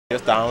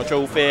Just down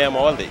throw fam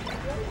all day.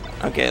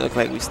 Okay, look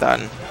like we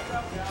starting.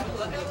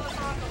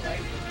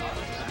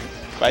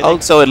 Oh,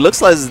 so it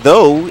looks as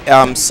though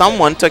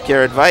someone took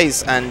your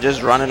advice and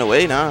just running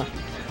away now.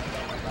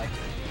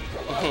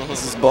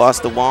 This is Boss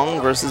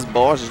Dawong versus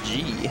Boss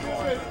G.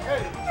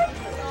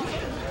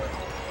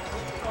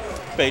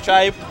 But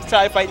try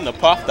fighting the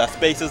puff. That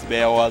space is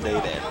bare all day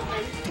then.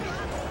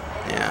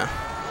 Yeah.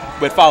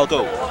 With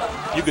Falco,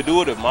 you could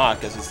do it with Marth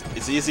because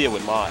it's easier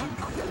with Marth.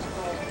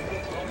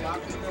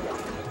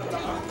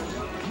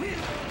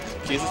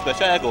 Jesus, but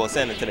try to go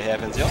ascend into the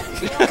heavens, yo.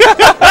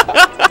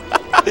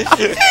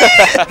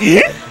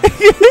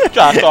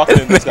 Try talking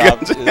in this guy.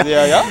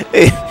 Yeah.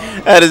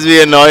 That is be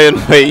annoying,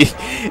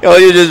 but oh,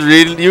 you just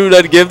read, you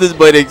don't give this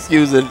boy the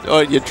excuse and oh,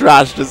 your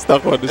trash just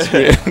stuck on the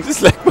screen.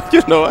 Just like, but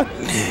you know what?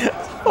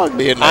 Fuck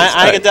me,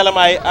 I can tell him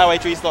I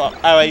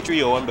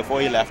RY3 on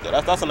before he left it.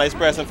 That's a nice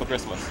present for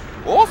Christmas.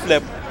 Oh,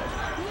 flip.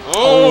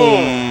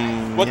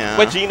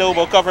 What G know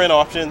about covering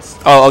options?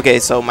 Oh, okay.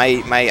 So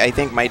I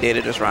think my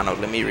data just ran out.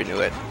 Let me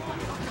renew it.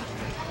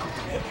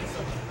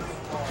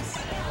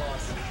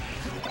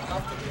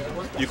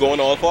 You going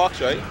all Fox,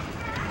 right?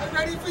 I'm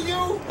ready for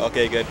you.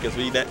 Okay, good, because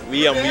we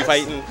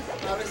fighting.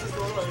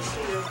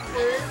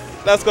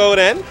 Let's go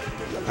then.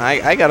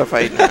 I gotta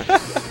fight now.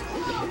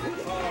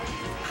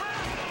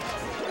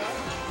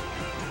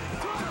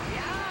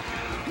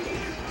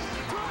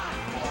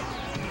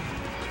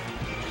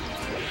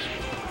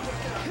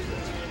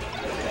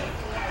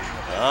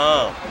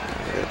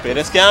 But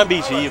this can't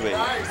be G, baby.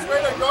 Nice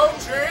way to go,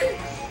 G.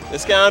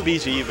 This can't be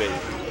G, baby.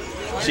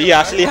 She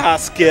actually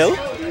has skill.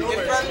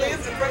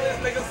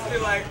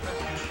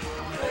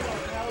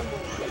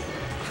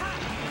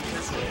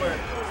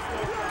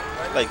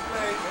 Like,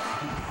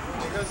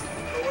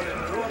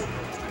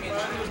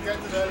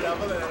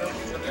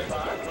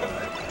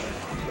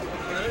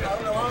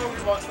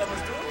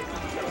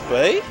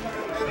 wait.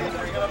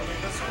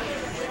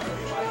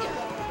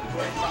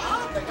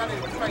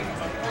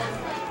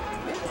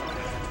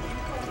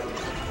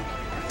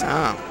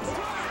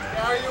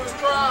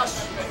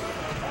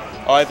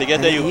 Oh, I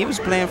forget that he was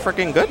playing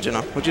freaking good, you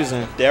know. What you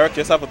saying? Derek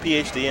just have a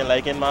PhD in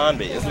like in man,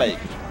 but it's like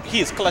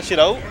he's clutch it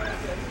out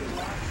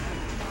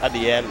at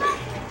the end.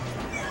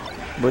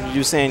 What did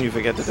you saying? You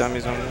forget to tell me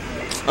something?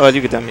 Oh,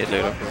 you can tell me it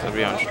later. I'll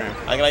be on stream.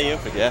 I can let you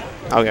forget.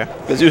 Okay,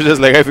 because you was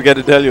just like I forget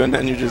to tell you, and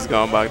then you just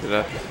going back to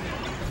that.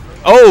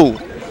 Oh!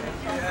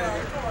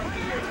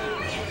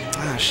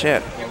 Ah,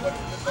 shit.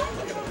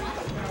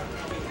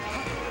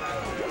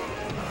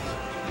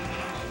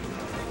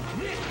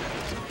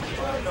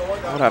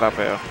 What that up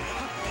here?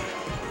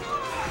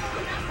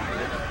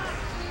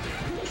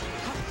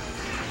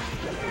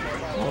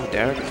 Oh,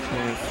 Derek is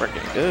playing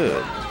freaking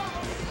good.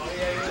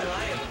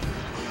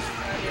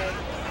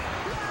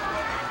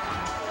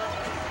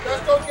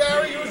 Let's go,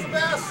 Gary. Who's the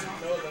best?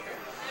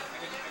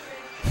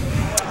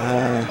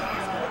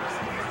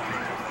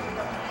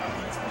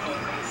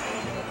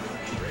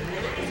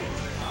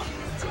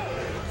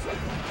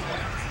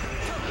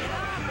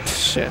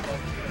 Shit.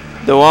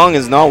 Dawong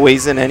is not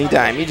wasting any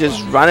time. He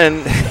just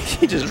running.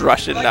 He just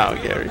rushing now,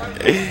 Gary.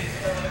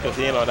 Because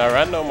he ain't on that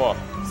run no more.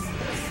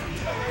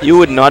 You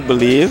would not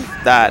believe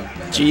that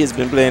G has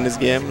been playing this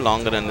game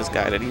longer than this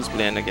guy that he's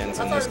playing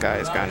against, and this guy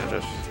is kind of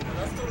just...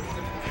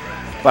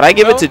 But I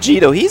give it to G,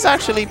 though. He's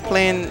actually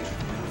playing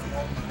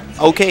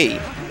okay.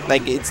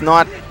 Like, it's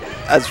not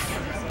as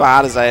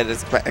bad as I had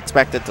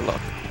expected to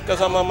look. Because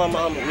I'm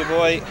your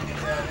boy.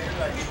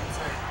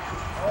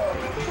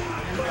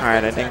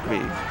 Alright, I think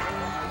we...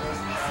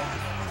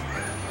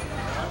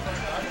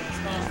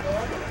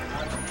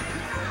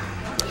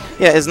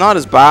 Yeah, it's not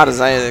as bad as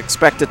I had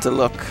expected to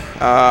look.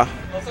 But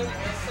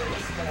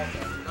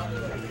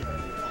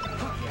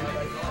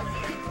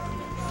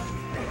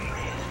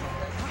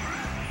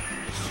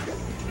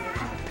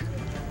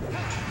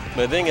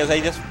the thing is, I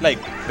just like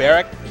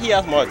Barrack. He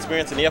has more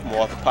experience and he has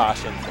more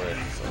passion for it.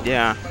 So.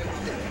 Yeah.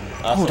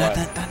 Oh, that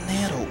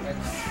narrow.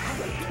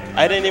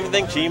 I didn't even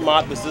think G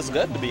Marth was this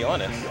good, to be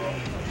honest.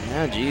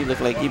 Yeah, G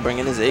looked like he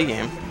bringing his A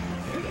game.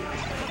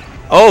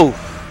 Oh.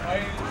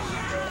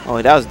 Oh,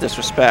 that was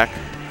disrespect.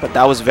 But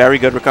that was very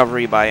good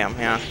recovery by him,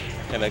 yeah.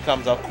 And it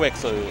comes up quick,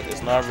 so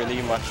it's not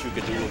really much you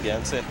could do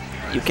against it.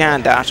 You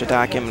can't dash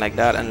attack him like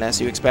that unless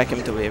you expect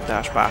him to wave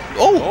dash back.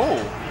 Oh!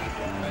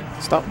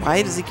 Stop.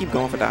 Why does he keep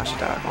going for dash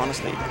attack?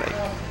 Honestly, like,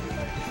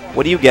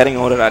 what are you getting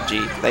out of that, G?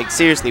 Like,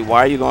 seriously,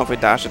 why are you going for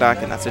dash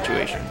attack in that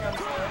situation?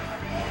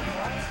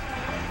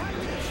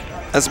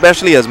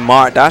 Especially as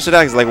Marth. Dash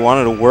attack is like one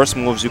of the worst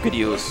moves you could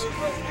use.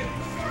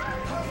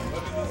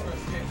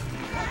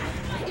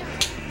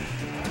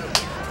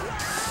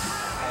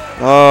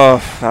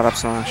 Oh, that up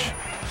smash.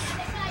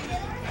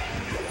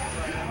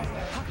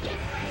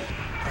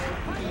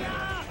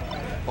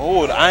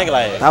 Oh, the angle.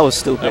 That was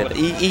stupid.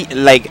 He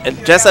like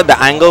just at the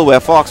angle where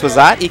Fox was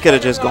at, he could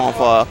have just gone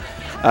for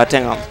a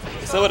thing up.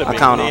 Still would have been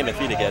clean if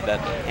he'd have get that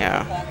though.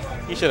 Yeah.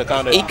 He should have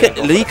countered. He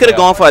could have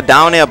gone for a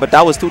down air, but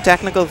that was too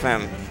technical for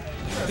him.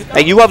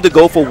 Like, you have to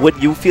go for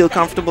what you feel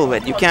comfortable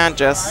with. You can't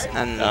just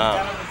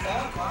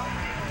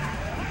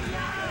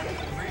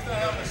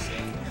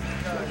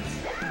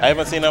I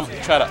haven't seen him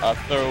try to up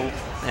throw.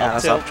 Yeah,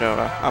 that's tilt. up throw,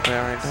 up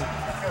air right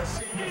there.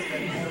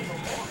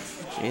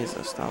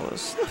 Jesus, that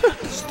was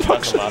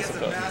That's a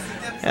massacre.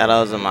 yeah,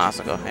 that was a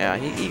massacre. Yeah,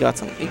 he got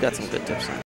some good tips in.